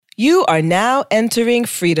You are now entering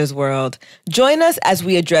Frida's world. Join us as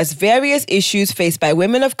we address various issues faced by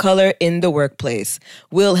women of color in the workplace.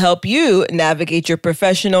 We'll help you navigate your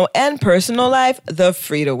professional and personal life the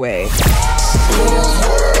Frida way.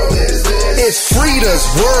 It's Frida's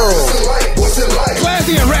world. What's it like?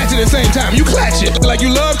 Classy and ratchet at the same time. You clatch it. Like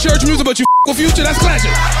you love church music, but you with Future, that's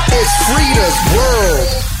clatching. It's Frida's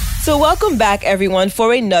world. So welcome back, everyone,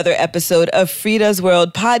 for another episode of Frida's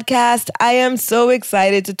World podcast. I am so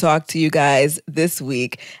excited to talk to you guys this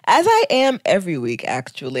week, as I am every week,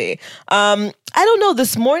 actually. I don't know,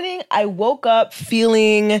 this morning I woke up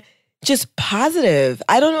feeling just positive.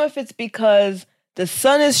 I don't know if it's because the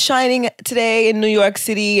sun is shining today in New York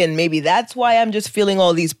City, and maybe that's why I'm just feeling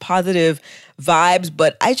all these positive vibes,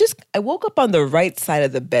 but I woke up on the right side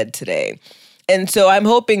of the bed today. And so I'm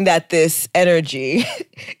hoping that this energy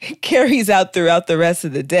carries out throughout the rest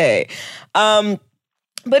of the day. But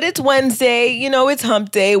it's Wednesday, it's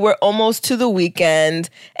hump day. We're almost to the weekend.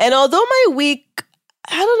 And although my week,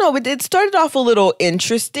 I don't know, it started off a little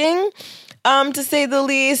interesting, to say the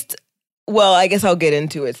least. Well, I guess I'll get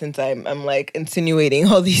into it since I'm like insinuating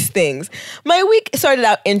all these things. My week started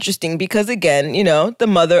out interesting because, again, the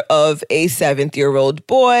mother of a 7th-year-old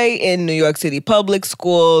boy in New York City public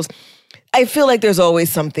schools, I feel like there's always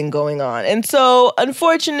something going on. And so,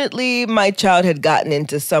 unfortunately, my child had gotten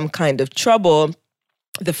into some kind of trouble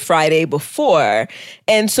the Friday before.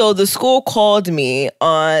 And so the school called me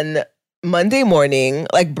on Monday morning,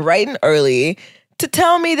 like bright and early, to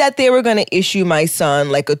tell me that they were going to issue my son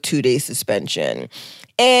like a 2-day suspension.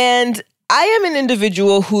 And I am an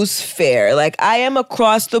individual who's fair. Like, I am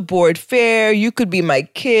across the board fair. You could be my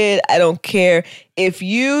kid. I don't care. If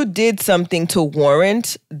you did something to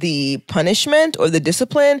warrant the punishment or the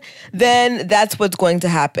discipline, then that's what's going to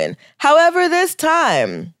happen. However, this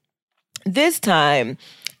time,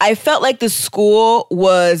 I felt like the school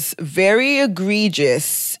was very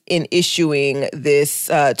egregious in issuing this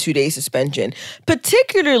 2-day suspension,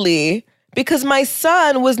 particularly because my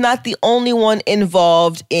son was not the only one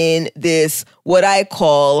involved in this, what I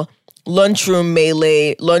call lunchroom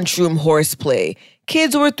melee, lunchroom horseplay.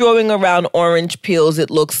 Kids were throwing around orange peels, it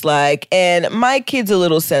looks like, and my kid's a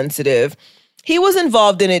little sensitive. He was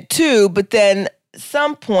involved in it too, but then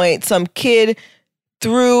some point, some kid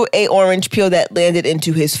threw a orange peel that landed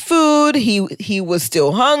into his food. He was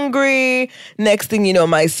still hungry. Next thing you know,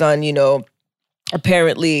 my son,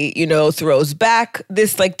 apparently, throws back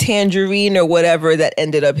this like tangerine or whatever that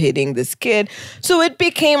ended up hitting this kid. So it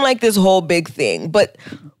became like this whole big thing. But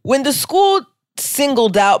when the school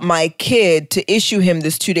singled out my kid to issue him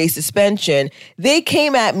this 2-day suspension, they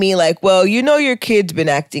came at me like, well, your kid's been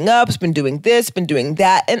acting up, it's been doing this, been doing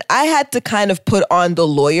that. And I had to kind of put on the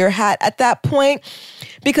lawyer hat at that point.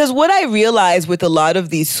 Because what I realized with a lot of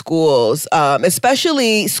these schools,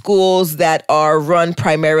 especially schools that are run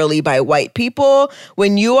primarily by white people,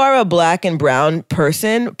 when you are a Black and brown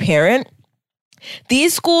parent,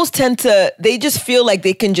 these schools they just feel like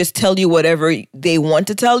they can just tell you whatever they want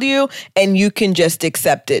to tell you and you can just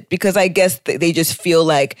accept it. Because I guess they just feel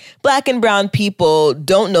like Black and brown people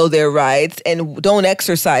don't know their rights and don't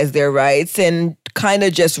exercise their rights and kind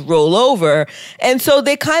of just roll over. And so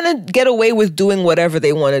they kind of get away with doing whatever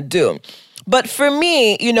they want to do. But for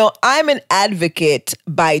me, I'm an advocate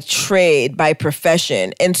by trade, by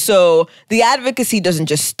profession. And so the advocacy doesn't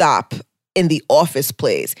just stop in the office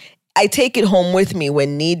place. I take it home with me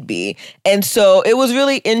when need be. And so it was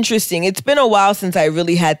really interesting. It's been a while since I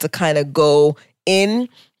really had to kind of go in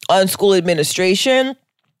on school administration.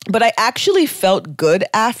 But I actually felt good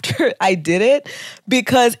after I did it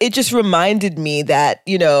because it just reminded me that,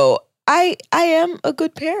 I am a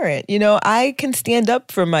good parent. I can stand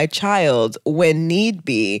up for my child when need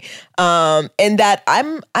be, and that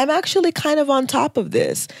I'm actually kind of on top of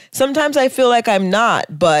this. Sometimes I feel like I'm not,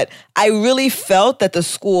 but I really felt that the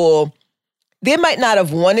school, they might not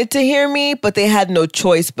have wanted to hear me, but they had no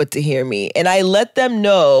choice but to hear me. And I let them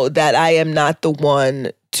know that I am not the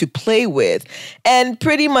one to play with. And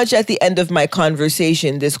pretty much at the end of my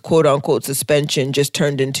conversation, this quote unquote suspension just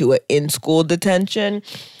turned into an in-school detention.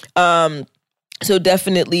 So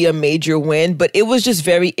definitely a major win, but it was just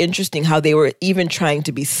very interesting how they were even trying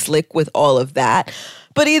to be slick with all of that.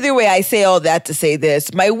 But either way, I say all that to say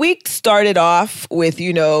this. My week started off with,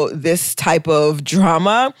 this type of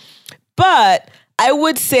drama, but I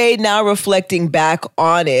would say now reflecting back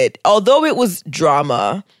on it, although it was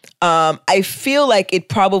drama, I feel like it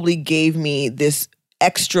probably gave me this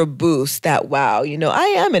extra boost that, wow, I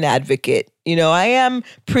am an advocate. I am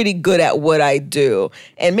pretty good at what I do.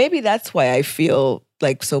 And maybe that's why I feel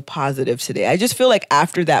like so positive today. I just feel like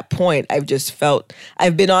after that point, I've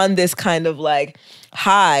been on this kind of like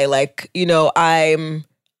high, like,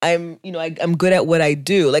 I'm good at what I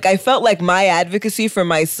do. Like I felt like my advocacy for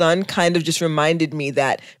my son kind of just reminded me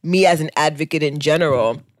that me as an advocate in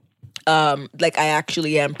general, like I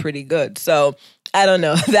actually am pretty good. So I don't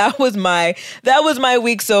know. That was my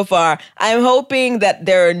week so far. I'm hoping that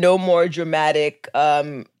there are no more dramatic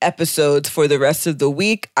episodes for the rest of the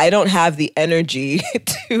week. I don't have the energy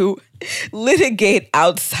to litigate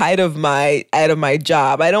outside of my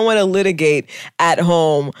job. I don't want to litigate at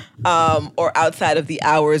home or outside of the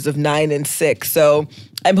hours of 9 and 6. So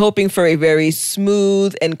I'm hoping for a very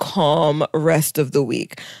smooth and calm rest of the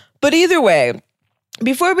week. But either way,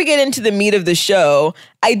 before we get into the meat of the show,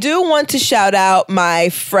 I do want to shout out my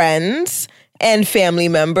friends and family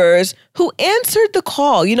members who answered the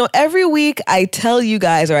call. Every week I tell you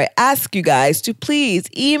guys, or I ask you guys to please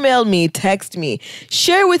email me, text me,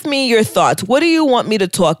 share with me your thoughts. What do you want me to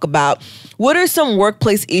talk about? What are some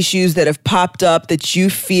workplace issues that have popped up that you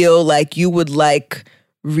feel like you would like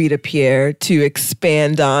Rita Pierre to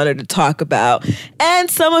expand on or to talk about? And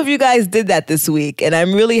some of you guys did that this week, and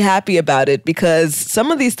I'm really happy about it because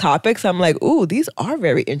some of these topics, I'm like, ooh, these are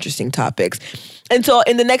very interesting topics. And so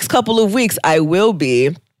in the next couple of weeks, I will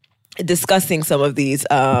be discussing some of these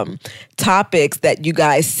topics that you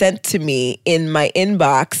guys sent to me in my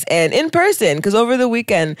inbox and in person, because over the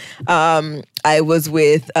weekend, I was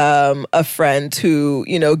with a friend who,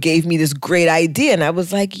 gave me this great idea, and I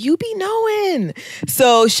was like, you be knowing.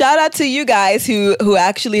 So shout out to you guys who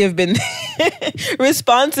actually have been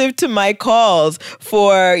responsive to my calls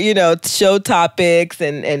for, show topics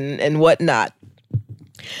and whatnot.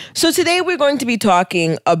 So today we're going to be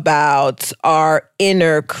talking about our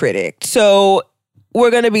inner critic. So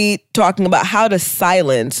we're going to be talking about how to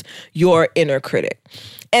silence your inner critic.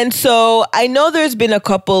 And so I know there's been a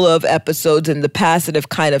couple of episodes in the past that have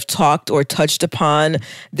kind of talked or touched upon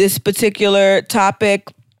this particular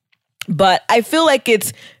topic, but I feel like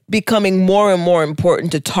it's becoming more and more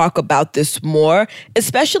important to talk about this more,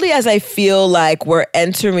 especially as I feel like we're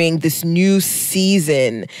entering this new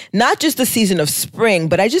season, not just the season of spring,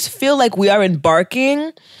 but I just feel like we are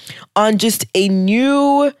embarking on just a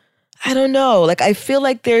new, I don't know, like I feel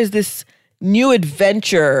like there's this new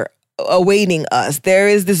adventure awaiting us. There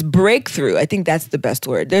is this breakthrough. I think that's the best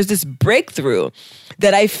word. There's this breakthrough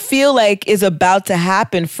that I feel like is about to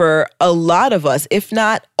happen for a lot of us, if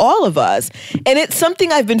not all of us. And it's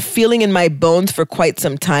something I've been feeling in my bones for quite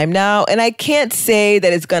some time now. And I can't say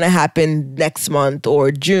that it's going to happen next month or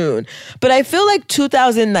June, but I feel like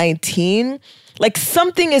 2019, like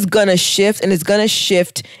something is going to shift, and it's going to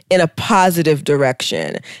shift in a positive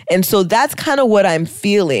direction. And so that's kind of what I'm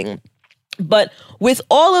feeling. But with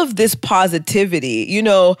all of this positivity,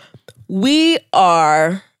 we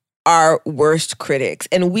are our worst critics,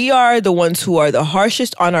 and we are the ones who are the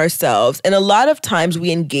harshest on ourselves. And a lot of times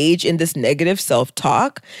we engage in this negative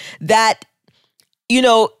self-talk that, in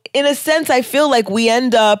a sense, I feel like we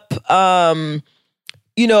end up, I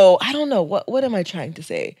don't know, what am I trying to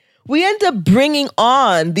say? We end up bringing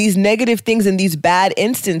on these negative things and these bad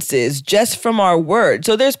instances just from our words.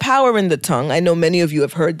 So there's power in the tongue. I know many of you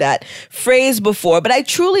have heard that phrase before, but I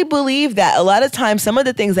truly believe that a lot of times some of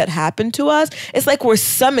the things that happen to us, it's like we're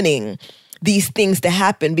summoning these things to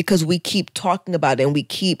happen because we keep talking about it, and we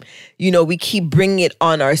keep bringing it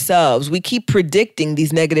on ourselves. We keep predicting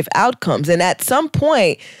these negative outcomes. And at some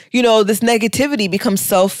point, this negativity becomes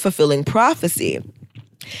self-fulfilling prophecy.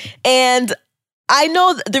 And I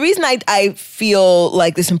know the reason I feel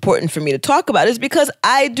like this is important for me to talk about is because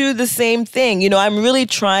I do the same thing. I'm really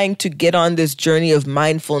trying to get on this journey of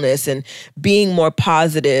mindfulness and being more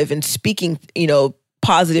positive and speaking,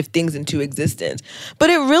 positive things into existence. But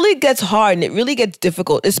it really gets hard and it really gets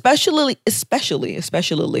difficult, especially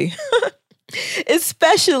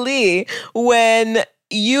when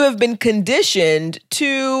you have been conditioned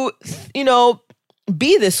to,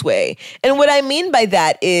 be this way. And what I mean by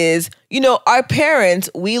that is, our parents,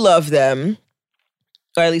 we love them,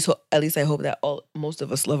 or at least I hope that most of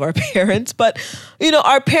us love our parents. But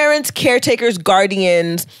our parents, caretakers,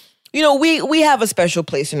 guardians, we have a special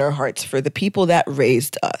place in our hearts for the people that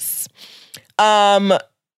raised us.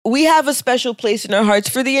 We have a special place in our hearts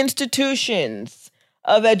for the institutions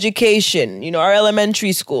of education. Our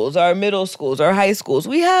elementary schools, our middle schools, our high schools.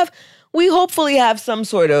 We hopefully have some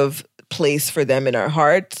sort of place for them in our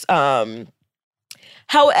hearts. However,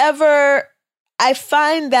 I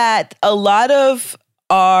find that a lot of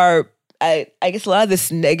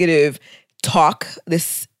this negative talk,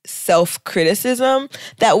 this self-criticism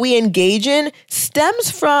that we engage in stems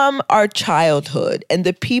from our childhood and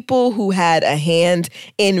the people who had a hand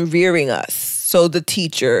in rearing us. So the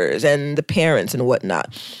teachers and the parents and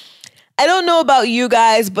whatnot. I don't know about you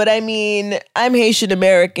guys, but I mean, I'm Haitian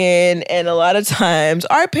American, and a lot of times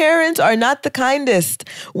our parents are not the kindest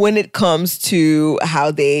when it comes to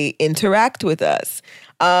how they interact with us.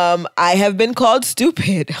 I have been called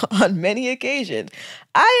stupid on many occasions.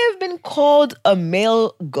 I have been called a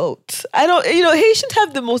male goat. Haitians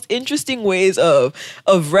have the most interesting ways of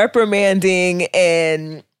reprimanding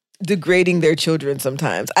and degrading their children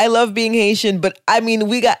sometimes. I love being Haitian, but I mean,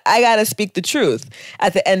 I gotta speak the truth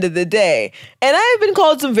at the end of the day. And I've been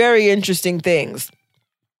called some very interesting things.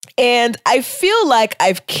 And I feel like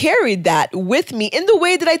I've carried that with me in the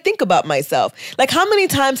way that I think about myself. Like, how many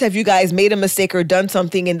times have you guys made a mistake or done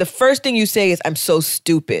something and the first thing you say is, I'm so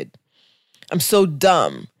stupid. I'm so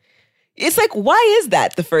dumb. It's like, why is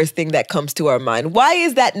that the first thing that comes to our mind? Why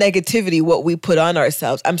is that negativity what we put on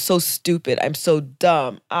ourselves? I'm so stupid. I'm so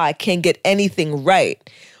dumb. I can't get anything right.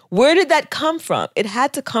 Where did that come from? It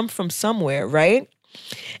had to come from somewhere, right?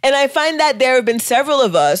 And I find that there have been several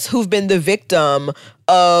of us who've been the victim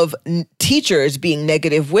of teachers being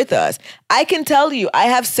negative with us. I can tell you, I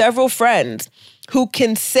have several friends who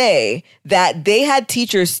can say that they had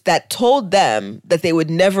teachers that told them that they would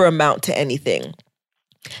never amount to anything,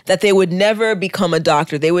 that they would never become a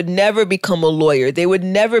doctor, they would never become a lawyer, they would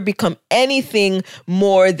never become anything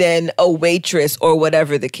more than a waitress or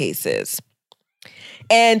whatever the case is.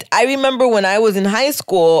 And I remember when I was in high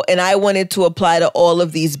school and I wanted to apply to all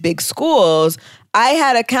of these big schools, I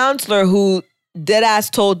had a counselor who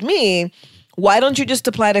deadass told me, why don't you just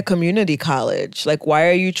apply to community college? Like, why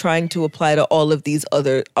are you trying to apply to all of these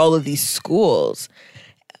schools?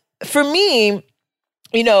 For me,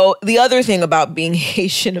 the other thing about being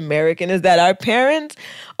Haitian American is that our parents,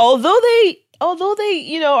 although they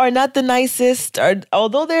are not the nicest, or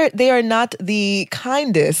although they are not the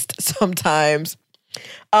kindest sometimes,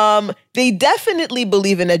 they definitely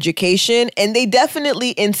believe in education, and they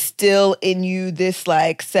definitely instill in you this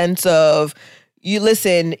like sense of, you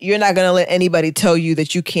listen, you're not going to let anybody tell you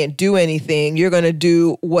that you can't do anything. You're going to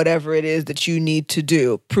do whatever it is that you need to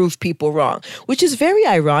do, prove people wrong, which is very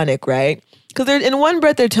ironic, right? Because in one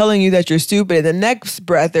breath, they're telling you that you're stupid. In the next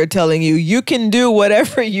breath, they're telling you, you can do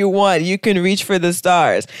whatever you want. You can reach for the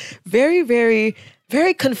stars. Very, very,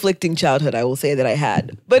 very conflicting childhood, I will say, that I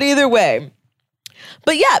had. But either way.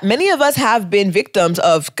 But yeah, many of us have been victims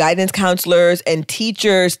of guidance counselors and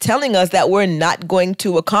teachers telling us that we're not going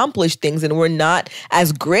to accomplish things and we're not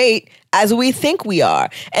as great as we think we are.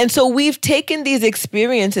 And so we've taken these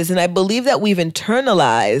experiences, and I believe that we've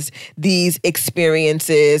internalized these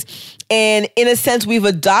experiences. And in a sense, we've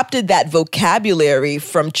adopted that vocabulary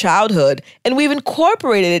from childhood and we've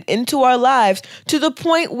incorporated it into our lives to the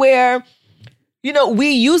point where we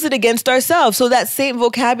use it against ourselves. So that same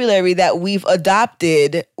vocabulary that we've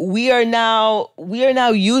adopted, we are now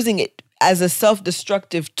using it as a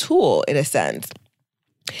self-destructive tool in a sense.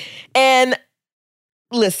 And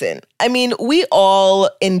listen, I mean, we all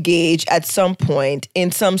engage at some point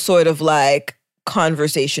in some sort of like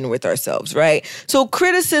conversation with ourselves, right? So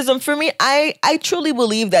criticism, for me, I truly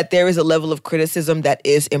believe that there is a level of criticism that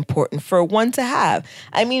is important for one to have.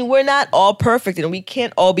 I mean, we're not all perfect, and we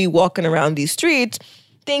can't all be walking around these streets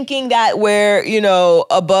thinking that we're,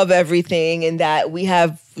 above everything and that we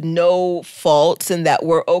have no faults and that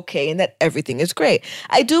we're okay and that everything is great.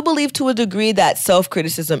 I do believe to a degree that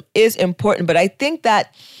self-criticism is important, but I think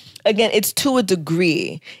that, again, it's to a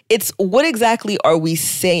degree. It's what exactly are we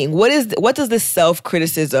saying? What does this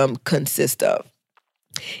self-criticism consist of?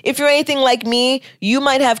 If you're anything like me, you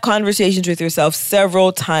might have conversations with yourself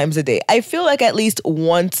several times a day. I feel like at least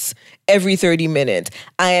once every 30 minutes,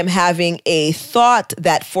 I am having a thought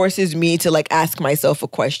that forces me to like ask myself a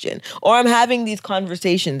question, or I'm having these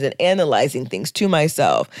conversations and analyzing things to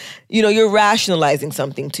myself. You're rationalizing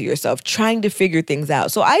something to yourself, trying to figure things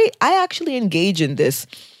out. So I actually engage in this.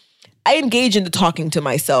 I engage in the talking to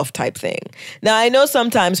myself type thing. Now, I know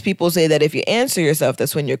sometimes people say that if you answer yourself,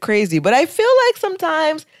 that's when you're crazy. But I feel like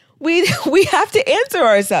sometimes we have to answer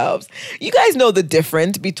ourselves. You guys know the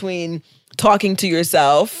difference between talking to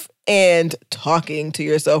yourself and talking to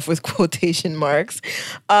yourself with quotation marks.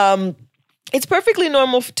 It's perfectly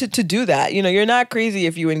normal to do that. You're not crazy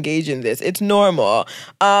if you engage in this. It's normal.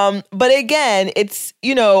 But again, it's,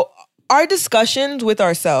 our discussions with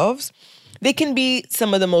ourselves, they can be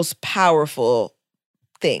some of the most powerful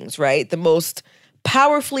things, right? The most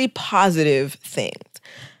powerfully positive things.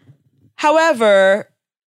 However,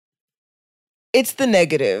 it's the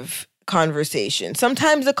negative conversation.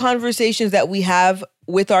 Sometimes the conversations that we have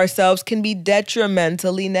with ourselves can be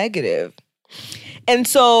detrimentally negative. And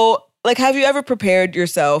so, like, have you ever prepared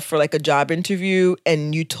yourself for like a job interview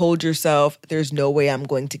and you told yourself, there's no way I'm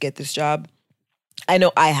going to get this job? I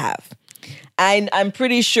know I have. I'm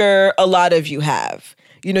pretty sure a lot of you have.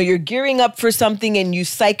 You know, you're gearing up for something and you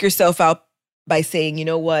psych yourself out by saying, you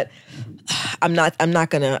know what, I'm not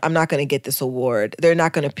gonna get this award. They're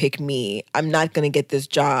not gonna pick me. I'm not gonna get this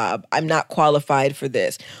job. I'm not qualified for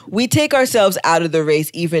this. We take ourselves out of the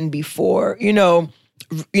race even before,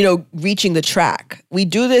 reaching the track. We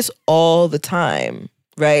do this all the time,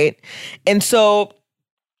 right? And so,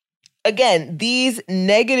 again, these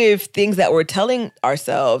negative things that we're telling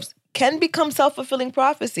ourselves can become self-fulfilling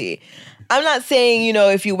prophecy. I'm not saying,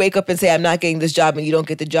 if you wake up and say, I'm not getting this job and you don't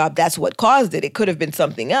get the job, that's what caused it. It could have been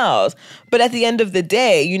something else. But at the end of the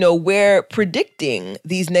day, we're predicting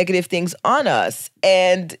these negative things on us.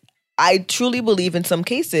 And I truly believe in some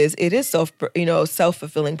cases it is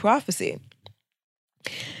self-fulfilling prophecy.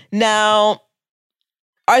 Now,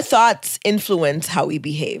 our thoughts influence how we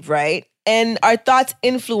behave, right? And our thoughts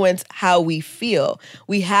influence how we feel.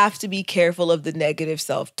 We have to be careful of the negative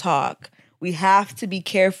self-talk. We have to be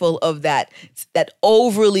careful of that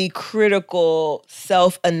overly critical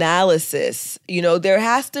self-analysis. There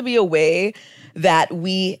has to be a way that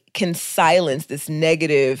we can silence this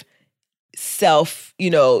negative self-talk,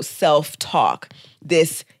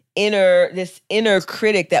 this inner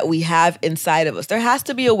critic that we have inside of us. There has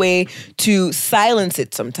to be a way to silence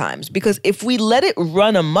it sometimes, because if we let it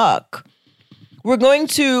run amok, we're going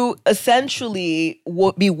to essentially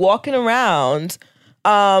be walking around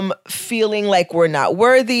feeling like we're not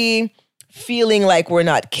worthy, feeling like we're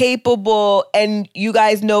not capable. And you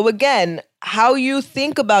guys know, again, how you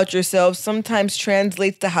think about yourselves sometimes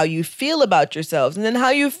translates to how you feel about yourselves. And then how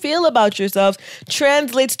you feel about yourselves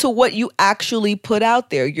translates to what you actually put out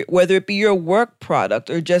there, whether it be your work product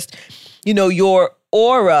or just, your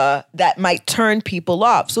aura that might turn people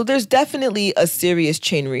off. So there's definitely a serious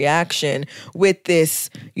chain reaction with this,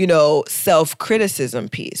 self-criticism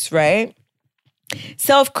piece, right?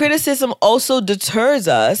 Self-criticism also deters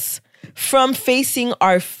us from facing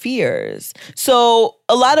our fears. So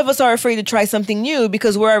a lot of us are afraid to try something new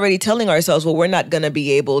because we're already telling ourselves, well, we're not going to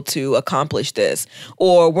be able to accomplish this,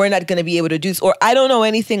 or we're not going to be able to do this, or I don't know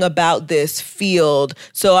anything about this field,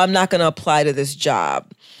 so I'm not going to apply to this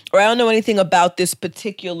job, or I don't know anything about this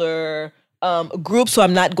particular group, so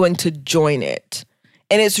I'm not going to join it.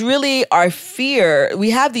 And it's really our fear. We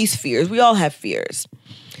have these fears. We all have fears.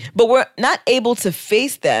 But we're not able to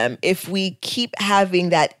face them if we keep having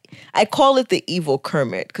that. I call it the evil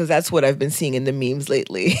Kermit, because that's what I've been seeing in the memes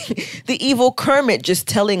lately. The evil Kermit just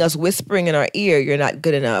telling us, whispering in our ear, you're not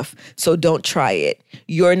good enough, so don't try it.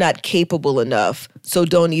 You're not capable enough, so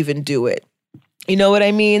don't even do it. You know what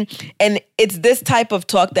I mean? And it's this type of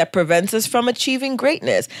talk that prevents us from achieving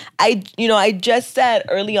greatness. I just said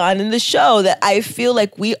early on in the show that I feel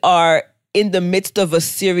like we are in the midst of a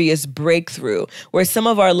serious breakthrough where some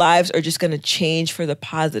of our lives are just going to change for the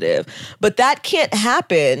positive. But that can't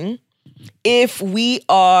happen if this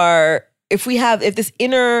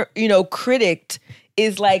inner, critic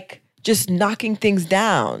is like just knocking things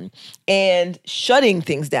down and shutting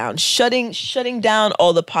things down, shutting down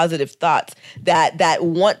all the positive thoughts that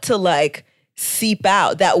want to like seep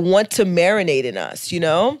out, that want to marinate in us,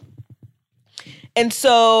 And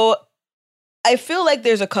so I feel like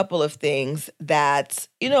there's a couple of things that,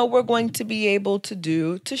 we're going to be able to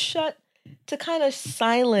do to kind of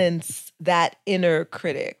silence that inner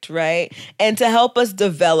critic, right? And to help us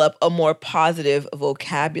develop a more positive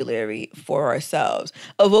vocabulary for ourselves,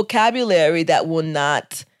 a vocabulary that will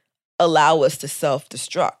not allow us to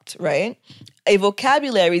self-destruct, right? A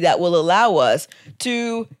vocabulary that will allow us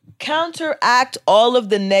to counteract all of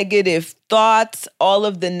the negative thoughts, all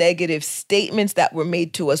of the negative statements that were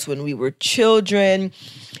made to us when we were children.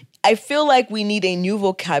 I feel like we need a new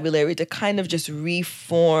vocabulary to kind of just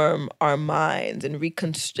reform our minds and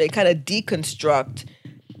kind of deconstruct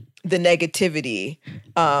the negativity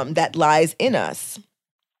that lies in us.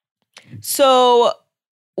 So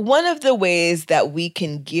one of the ways that we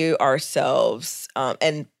can gear ourselves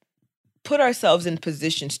and put ourselves in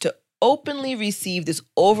positions to openly receive this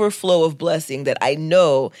overflow of blessing that I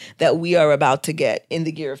know that we are about to get in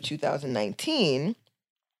the year of 2019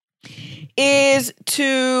 is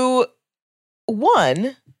to,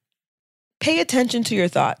 one, pay attention to your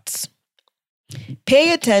thoughts.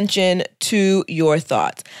 Pay attention to your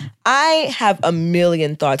thoughts. I have a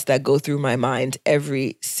million thoughts that go through my mind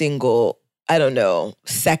every single,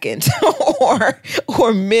 second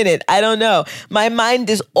or minute. I don't know. My mind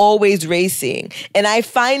is always racing. And I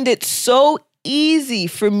find it so easy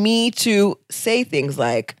for me to say things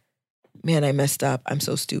like, man, I messed up. I'm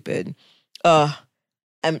so stupid. I'm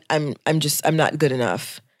not good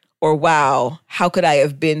enough. Or wow, how could I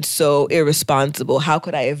have been so irresponsible? How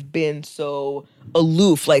could I have been so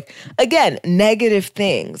aloof? Like, again, negative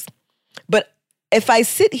things. But if I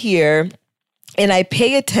sit here and I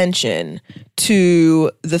pay attention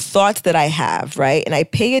to the thoughts that I have, right? And I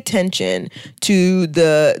pay attention to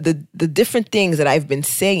the different things that I've been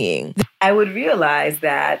saying, I would realize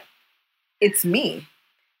that it's me.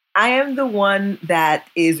 I am the one that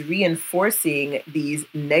is reinforcing these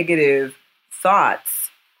negative thoughts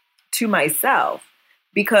to myself,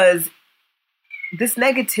 because this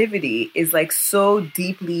negativity is like so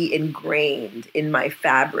deeply ingrained in my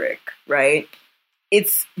fabric, right?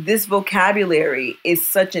 This vocabulary is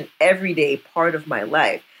such an everyday part of my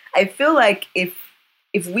life. I feel like if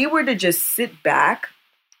we were to just sit back,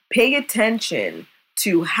 pay attention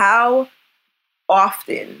to how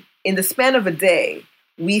often in the span of a day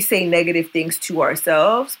we say negative things to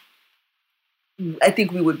ourselves, I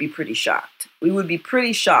think we would be pretty shocked. We would be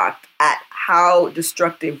pretty shocked at how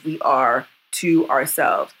destructive we are to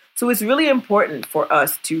ourselves. So it's really important for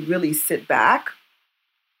us to really sit back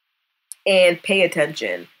and pay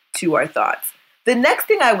attention to our thoughts. The next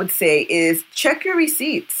thing I would say is check your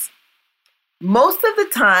receipts. Most of the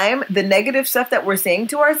time, the negative stuff that we're saying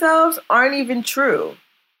to ourselves aren't even true.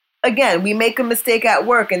 Again, we make a mistake at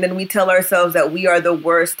work and then we tell ourselves that we are the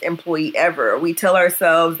worst employee ever. We tell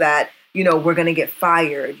ourselves that, we're going to get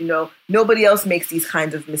fired. Nobody else makes these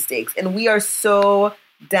kinds of mistakes. And we are so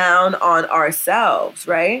down on ourselves,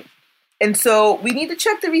 right? And so we need to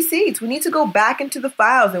check the receipts. We need to go back into the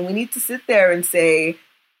files and we need to sit there and say,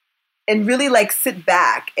 and really sit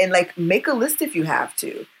back and make a list if you have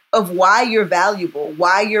to, of why you're valuable,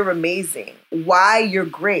 why you're amazing, why you're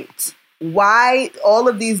great, why all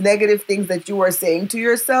of these negative things that you are saying to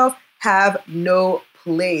yourself have no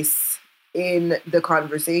place in the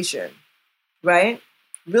conversation, right?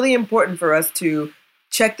 Really important for us to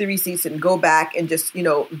check the receipts and go back and just,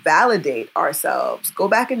 validate ourselves. Go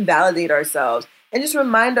back and validate ourselves and just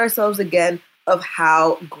remind ourselves again of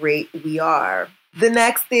how great we are. The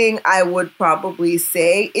next thing I would probably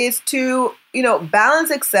say is to,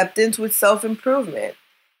 balance acceptance with self-improvement.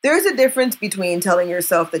 There's a difference between telling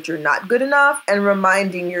yourself that you're not good enough and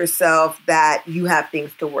reminding yourself that you have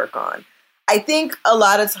things to work on. I think a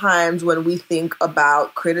lot of times when we think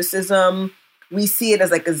about criticism, we see it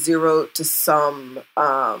as a zero to sum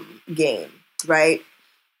game, right?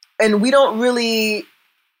 And we don't really,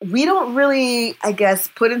 I guess,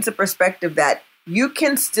 put into perspective that you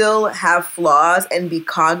can still have flaws and be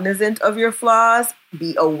cognizant of your flaws,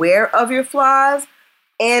 be aware of your flaws,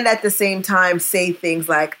 and at the same time say things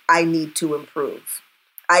like, I need to improve.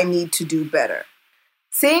 I need to do better.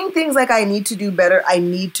 Saying things like, I need to do better, I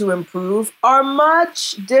need to improve, are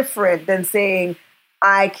much different than saying,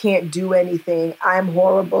 I can't do anything, I'm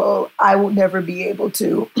horrible, I will never be able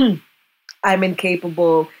to, I'm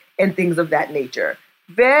incapable, and things of that nature.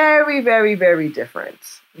 Very, very, very different,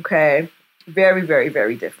 okay? Very, very,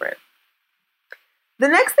 very different. The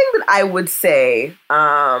next thing that I would say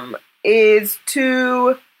is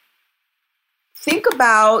to think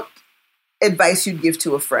about advice you'd give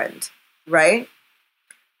to a friend, right?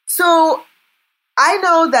 So I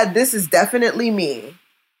know that this is definitely me,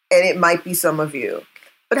 and it might be some of you.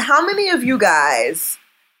 But how many of you guys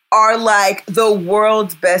are the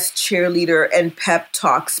world's best cheerleader and pep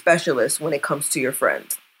talk specialist when it comes to your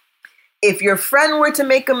friends? If your friend were to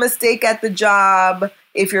make a mistake at the job,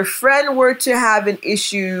 if your friend were to have an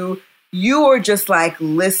issue, you are just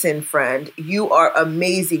listen, friend, you are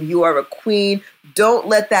amazing. You are a queen. Don't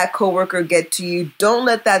let that coworker get to you. Don't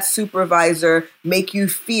let that supervisor make you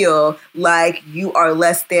feel like you are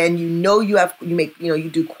less than. You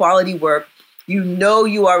do quality work.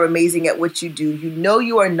 You are amazing at what you do.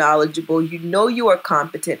 You are knowledgeable. You are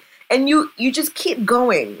competent. And you just keep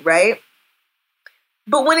going, right?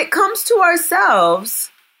 But when it comes to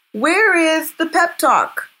ourselves, where is the pep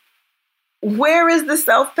talk? Where is the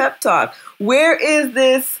self-pep talk? Where is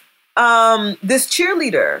this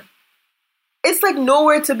cheerleader? It's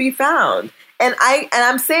nowhere to be found. And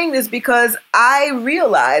I'm saying this because I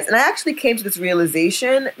realized, and I actually came to this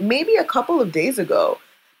realization maybe a couple of days ago.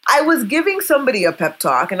 I was giving somebody a pep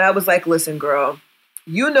talk and I was like, listen, girl,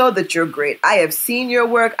 you know that you're great. I have seen your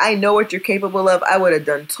work. I know what you're capable of. I would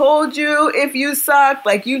have told you if you suck.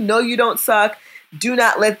 You don't suck. Do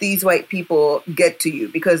not let these white people get to you,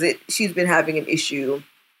 because she's been having an issue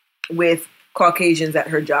with Caucasians at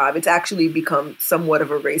her job. It's actually become somewhat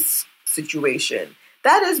of a race situation.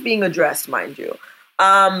 That is being addressed, mind you.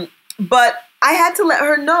 But I had to let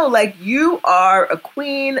her know, like, you are a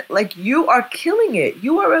queen, like, you are killing it.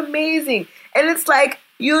 You are amazing. And it's like,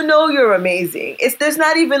 you know you're amazing. There's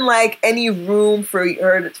not even like any room for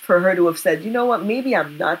her to have said, you know what, maybe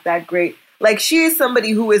I'm not that great. Like, she is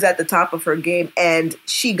somebody who is at the top of her game, and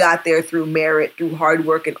she got there through merit, through hard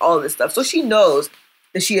work, and all this stuff. So she knows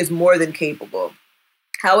that she is more than capable.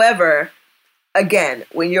 However, again,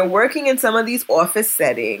 when you're working in some of these office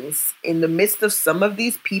settings, in the midst of some of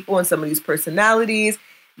these people and some of these personalities,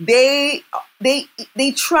 they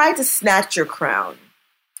try to snatch your crown.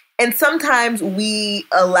 And sometimes we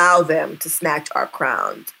allow them to snatch our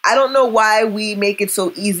crowns. I don't know why we make it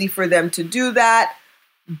so easy for them to do that,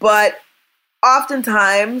 but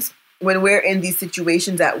oftentimes when we're in these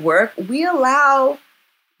situations at work, we allow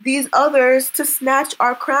these others to snatch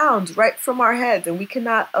our crowns right from our heads, and we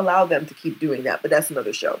cannot allow them to keep doing that, but that's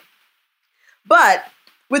another show. But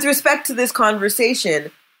with respect to this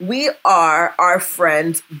conversation, we are our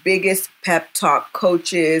friends' biggest pep talk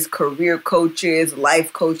coaches, career coaches,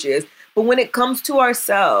 life coaches. But when it comes to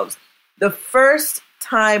ourselves, the first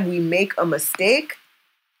time we make a mistake,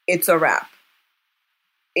 it's a wrap.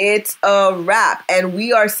 It's a wrap. And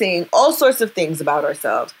we are saying all sorts of things about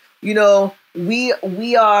ourselves. You know,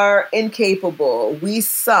 we are incapable. We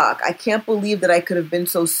suck. I can't believe that I could have been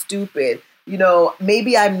so stupid. You know,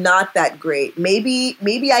 maybe I'm not that great. Maybe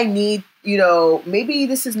I need, you know, maybe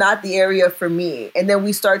this is not the area for me. And then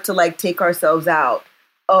we start to like take ourselves out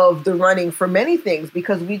of the running for many things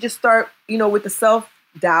because we just start, you know, with the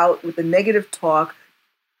self-doubt, with the negative talk.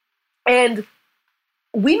 And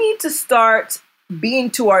we need to start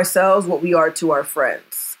being to ourselves what we are to our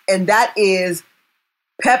friends. And that is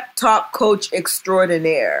pep talk coach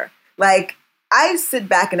extraordinaire. Like, I sit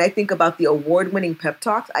back and I think about the award-winning pep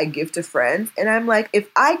talks I give to friends. And I'm like, if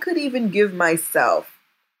I could even give myself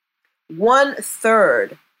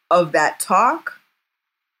 1/3 of that talk,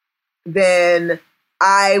 then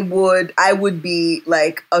I would be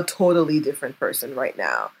like a totally different person right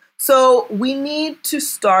now. So we need to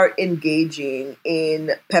start engaging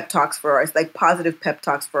in pep talks for us, like positive pep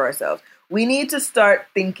talks for ourselves. We need to start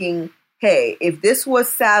thinking, hey, if this was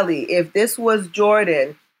Sally, if this was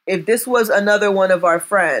Jordan, if this was another one of our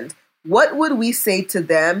friends, what would we say to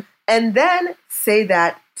them? And then say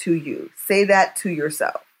that to you. Say that to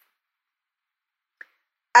yourself.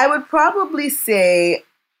 I would probably say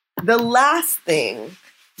the last thing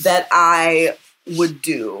that I would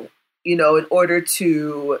do, you know, in order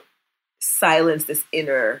to silence this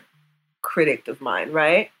inner critic of mine,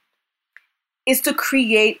 right, is to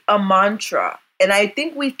create a mantra. And I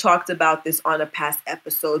think we've talked about this on a past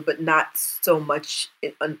episode, but not so much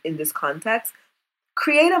in this context.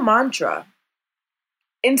 Create a mantra.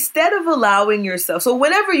 Instead of allowing yourself, so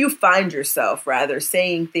whenever you find yourself, rather,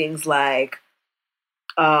 saying things like,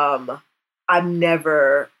 I'm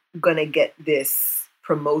never going to get this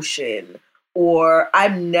promotion, or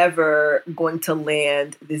I'm never going to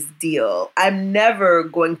land this deal. I'm never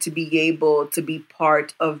going to be able to be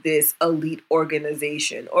part of this elite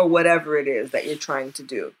organization, or whatever it is that you're trying to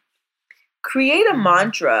do. Create a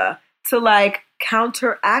mantra to like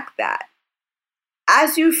counteract that.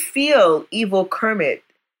 As you feel evil Kermit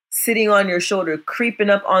sitting on your shoulder, creeping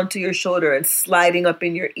up onto your shoulder and sliding up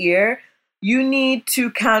in your ear, you need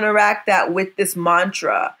to counteract that with this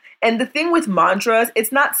mantra. And the thing with mantras,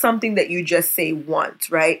 it's not something that you just say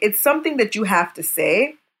once, right? It's something that you have to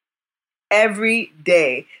say every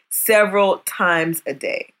day, several times a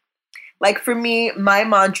day. Like for me, my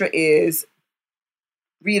mantra is,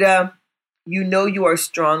 Rita, you know you are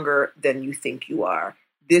stronger than you think you are.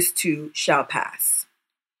 This too shall pass.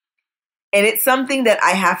 And it's something that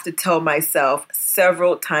I have to tell myself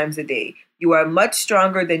several times a day. You are much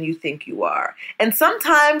stronger than you think you are. And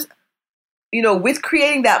sometimes, you know, with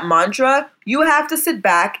creating that mantra, you have to sit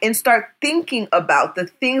back and start thinking about the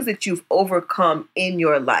things that you've overcome in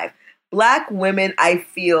your life. Black women, I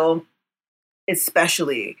feel,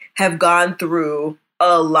 especially, have gone through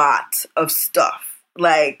a lot of stuff.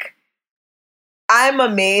 Like, I'm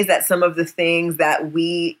amazed at some of the things that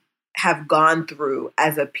we have gone through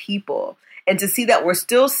as a people. And to see that we're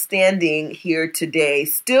still standing here today,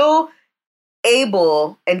 still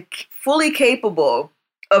able and fully capable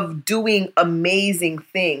of doing amazing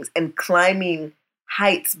things and climbing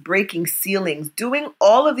heights, breaking ceilings, doing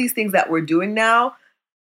all of these things that we're doing now.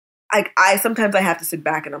 I sometimes I have to sit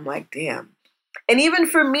back and I'm like, damn. And even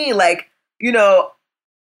for me, like, you know,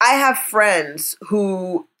 I have friends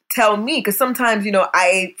who tell me, because sometimes, you know,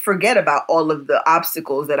 I forget about all of the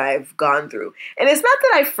obstacles that I've gone through. And it's not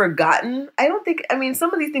that I've forgotten. I mean,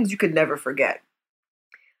 some of these things you could never forget.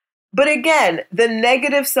 But again, the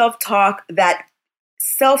negative self-talk, that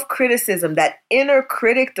self-criticism, that inner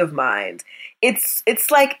critic of mine, it's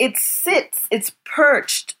like it's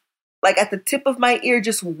perched like at the tip of my ear,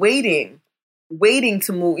 just waiting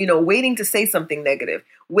to move, waiting to say something negative,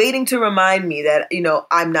 waiting to remind me that,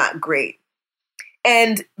 I'm not great.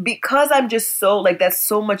 And because I'm just so like, that's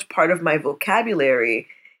so much part of my vocabulary,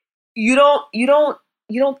 you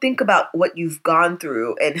don't think about what you've gone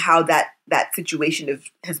through and how that situation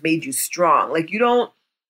has made you strong. Like you don't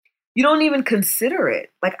even consider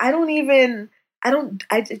it. Like I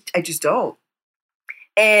just don't.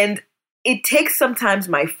 And it takes sometimes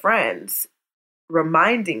my friends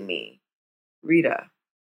reminding me, Rita,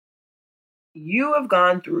 you have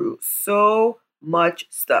gone through so much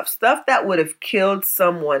stuff that would have killed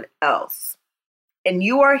someone else. And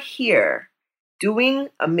you are here doing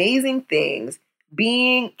amazing things,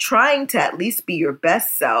 trying to at least be your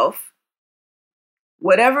best self.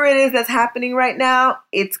 Whatever it is that's happening right now,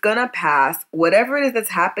 it's gonna pass. Whatever it is that's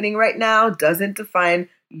happening right now doesn't define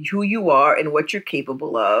who you are and what you're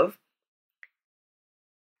capable of.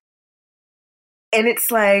 And it's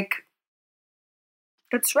like,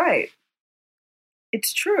 that's right.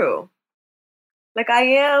 It's true. Like I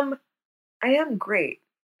am great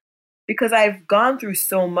because I've gone through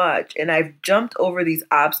so much and I've jumped over these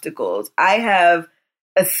obstacles. I have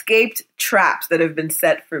escaped traps that have been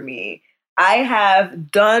set for me. I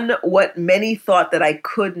have done what many thought that I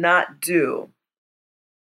could not do.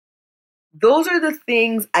 Those are the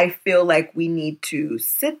things I feel like we need to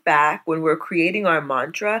sit back when we're creating our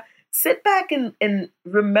mantra, sit back and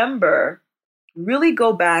remember, really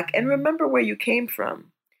go back and remember where you came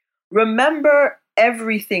from. Remember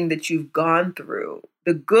everything that you've gone through,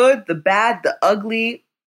 the good, the bad, the ugly.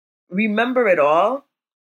 Remember it all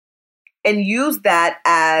and use that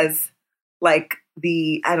as like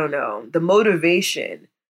the motivation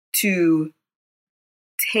to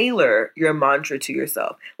tailor your mantra to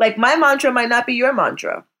yourself. Like my mantra might not be your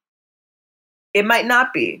mantra. It might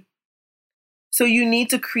not be. So you need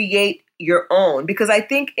to create your own, because I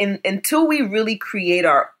think until we really create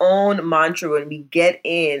our own mantra and we get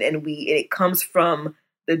in and it comes from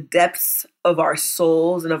the depths of our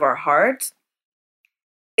souls and of our hearts,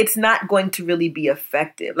 it's not going to really be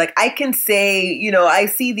effective. Like I can say, I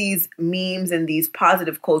see these memes and these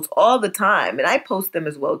positive quotes all the time and I post them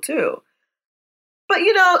as well too. But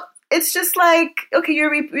it's just like, okay,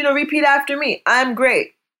 repeat after me. I'm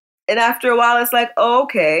great. And after a while it's like, oh,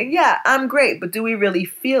 okay, yeah, I'm great. But do we really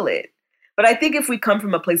feel it? But I think if we come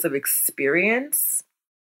from a place of experience,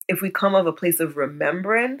 if we come of a place of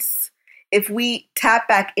remembrance, if we tap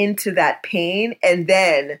back into that pain and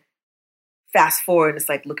then fast forward, it's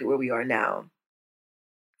like, look at where we are now.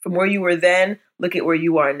 From where you were then, look at where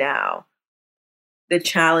you are now. The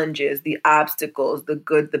challenges, the obstacles, the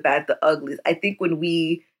good, the bad, the uglies. I think when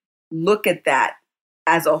we look at that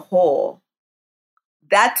as a whole,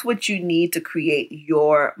 that's what you need to create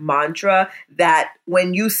your mantra, that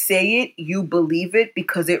when you say it, you believe it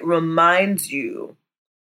because it reminds you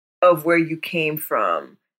of where you came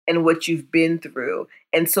from and what you've been through.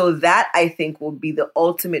 And so that, I think, will be the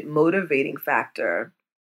ultimate motivating factor.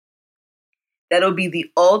 That'll be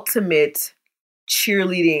the ultimate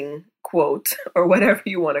cheerleading quote, or whatever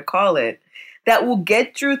you want to call it, that will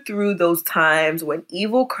get you through those times when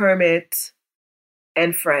evil Kermit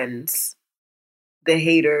and friends, the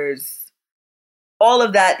haters, all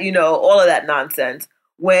of that, all of that nonsense,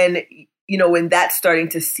 when that's starting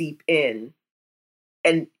to seep in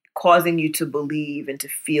and causing you to believe and to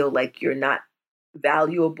feel like you're not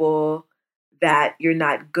valuable, that you're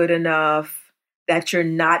not good enough, that you're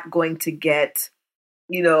not going to get,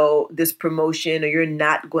 this promotion, or you're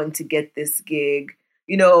not going to get this gig.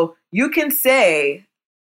 You can say,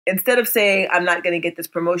 instead of saying, I'm not going to get this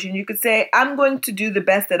promotion, you could say, I'm going to do the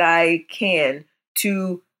best that I can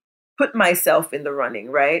to put myself in the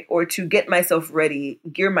running, right? Or to get myself ready,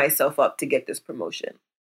 gear myself up to get this promotion.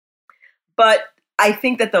 But I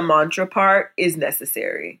think that the mantra part is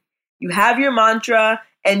necessary. You have your mantra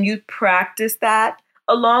and you practice that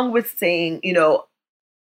along with saying,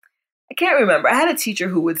 I can't remember. I had a teacher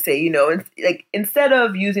who would say, like instead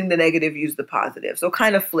of using the negative, use the positive. So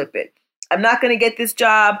kind of flip it. I'm not going to get this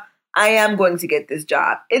job. I am going to get this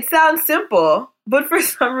job. It sounds simple, but for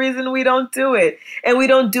some reason we don't do it. And we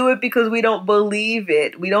don't do it because we don't believe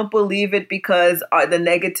it. We don't believe it because the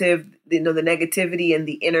negativity and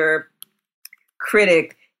the inner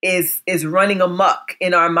critic is running amok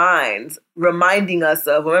in our minds, reminding us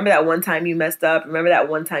of, remember that one time you messed up, remember that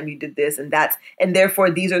one time you did this, and therefore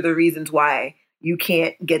these are the reasons why you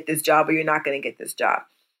can't get this job or you're not going to get this job.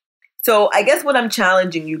 So I guess what I'm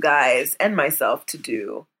challenging you guys and myself to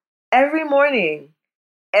do every morning,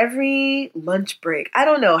 every lunch break, I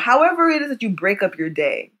don't know, however it is that you break up your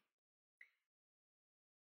day,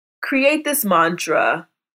 create this mantra,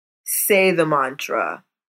 say the mantra.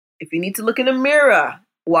 If you need to look in a mirror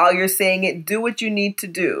while you're saying it, do what you need to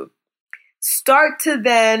do. Start to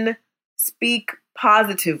then speak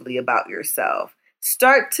positively about yourself.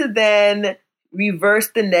 Start to then reverse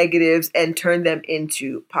the negatives and turn them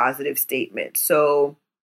into positive statements. So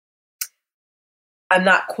I'm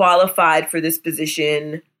not qualified for this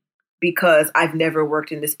position because I've never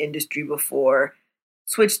worked in this industry before.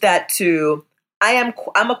 Switch that to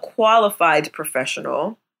I'm a qualified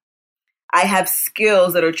professional. I have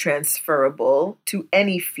skills that are transferable to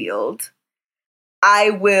any field. I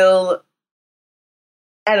will,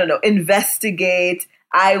 investigate.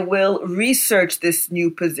 I will research this new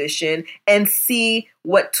position and see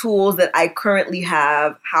what tools that I currently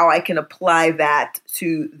have, how I can apply that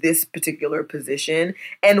to this particular position.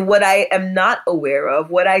 And what I am not aware of,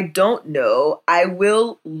 what I don't know, I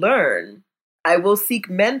will learn. I will seek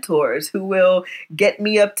mentors who will get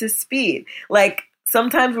me up to speed. Like,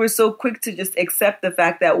 sometimes we're so quick to just accept the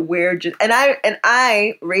fact that we're just, and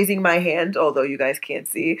I raising my hand, although you guys can't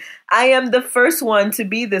see, I am the first one to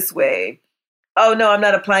be this way. Oh no, I'm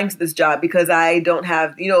not applying to this job because I don't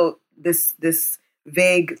have, this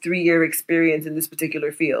vague 3-year experience in this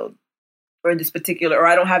particular field or or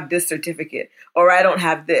I don't have this certificate or I don't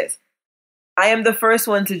have this. I am the first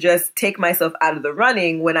one to just take myself out of the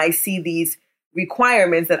running when I see these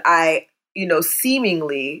requirements that I,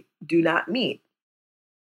 seemingly do not meet.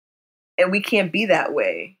 And we can't be that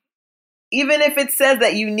way. Even if it says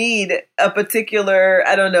that you need a particular,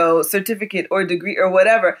 certificate or degree or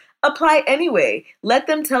whatever, apply anyway. Let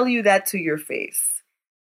them tell you that to your face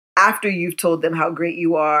after you've told them how great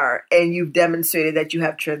you are and you've demonstrated that you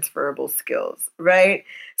have transferable skills, right?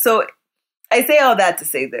 So I say all that to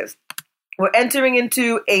say this. We're entering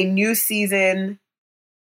into a new season.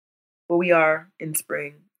 Well, we are in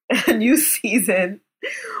spring. A new season.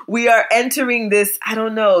 We are entering this,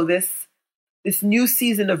 this new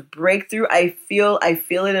season of breakthrough. I feel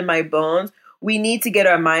it in my bones. We need to get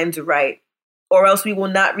our minds right, or else we will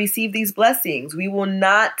not receive these blessings. We will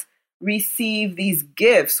not receive these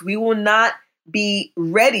gifts. We will not be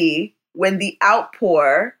ready when the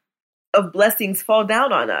outpour of blessings fall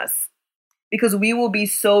down on us, because we will be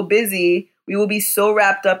so busy. We will be so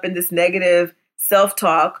wrapped up in this negative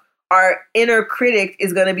self-talk. Our inner critic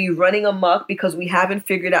is going to be running amok because we haven't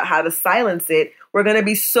figured out how to silence it. We're going to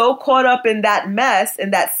be so caught up in that mess,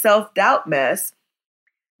 in that self-doubt mess,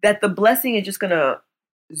 that the blessing is just going to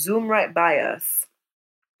zoom right by us.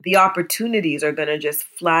 The opportunities are going to just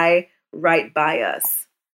fly right by us.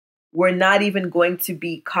 We're not even going to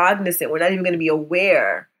be cognizant. We're not even going to be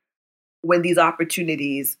aware when these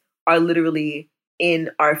opportunities are literally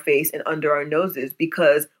in our face and under our noses,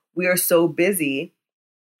 because we are so busy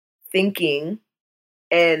thinking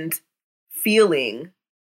and feeling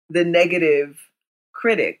the negative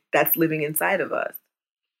critic that's living inside of us.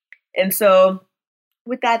 And so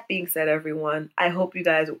with that being said, everyone, I hope you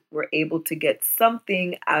guys were able to get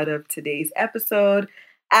something out of today's episode.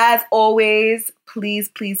 As always, please,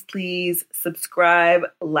 please, please subscribe,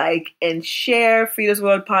 like, and share Frida's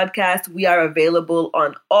World Podcast. We are available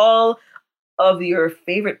on all of your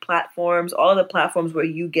favorite platforms, all the platforms where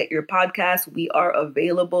you get your podcasts. We are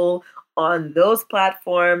available on those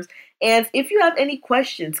platforms. And if you have any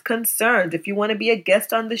questions, concerns, if you want to be a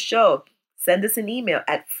guest on the show, send us an email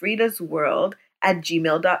at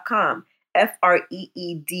fredasworld@gmail.com,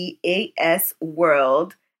 FREEDAS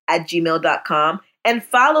world@gmail.com, and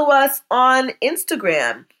follow us on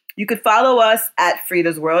Instagram. You could follow us at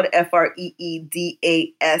Frida's World,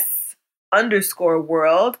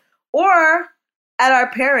 FREEDAS_world, or at our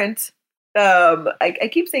parent, I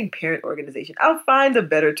keep saying parent organization. I'll find a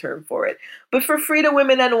better term for it. But for Frida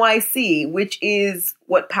Women NYC, which is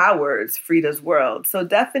what powers Frida's World. So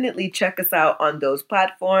definitely check us out on those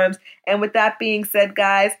platforms. And with that being said,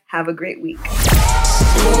 guys, have a great week.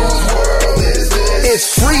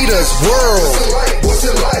 It's Frida's World. What's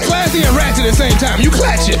it like? Classy and ratchet at the same time. You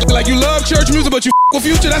clatch it. Like you love church music, but you with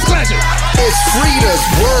Future, that's clashing. It's Frida's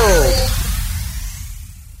World.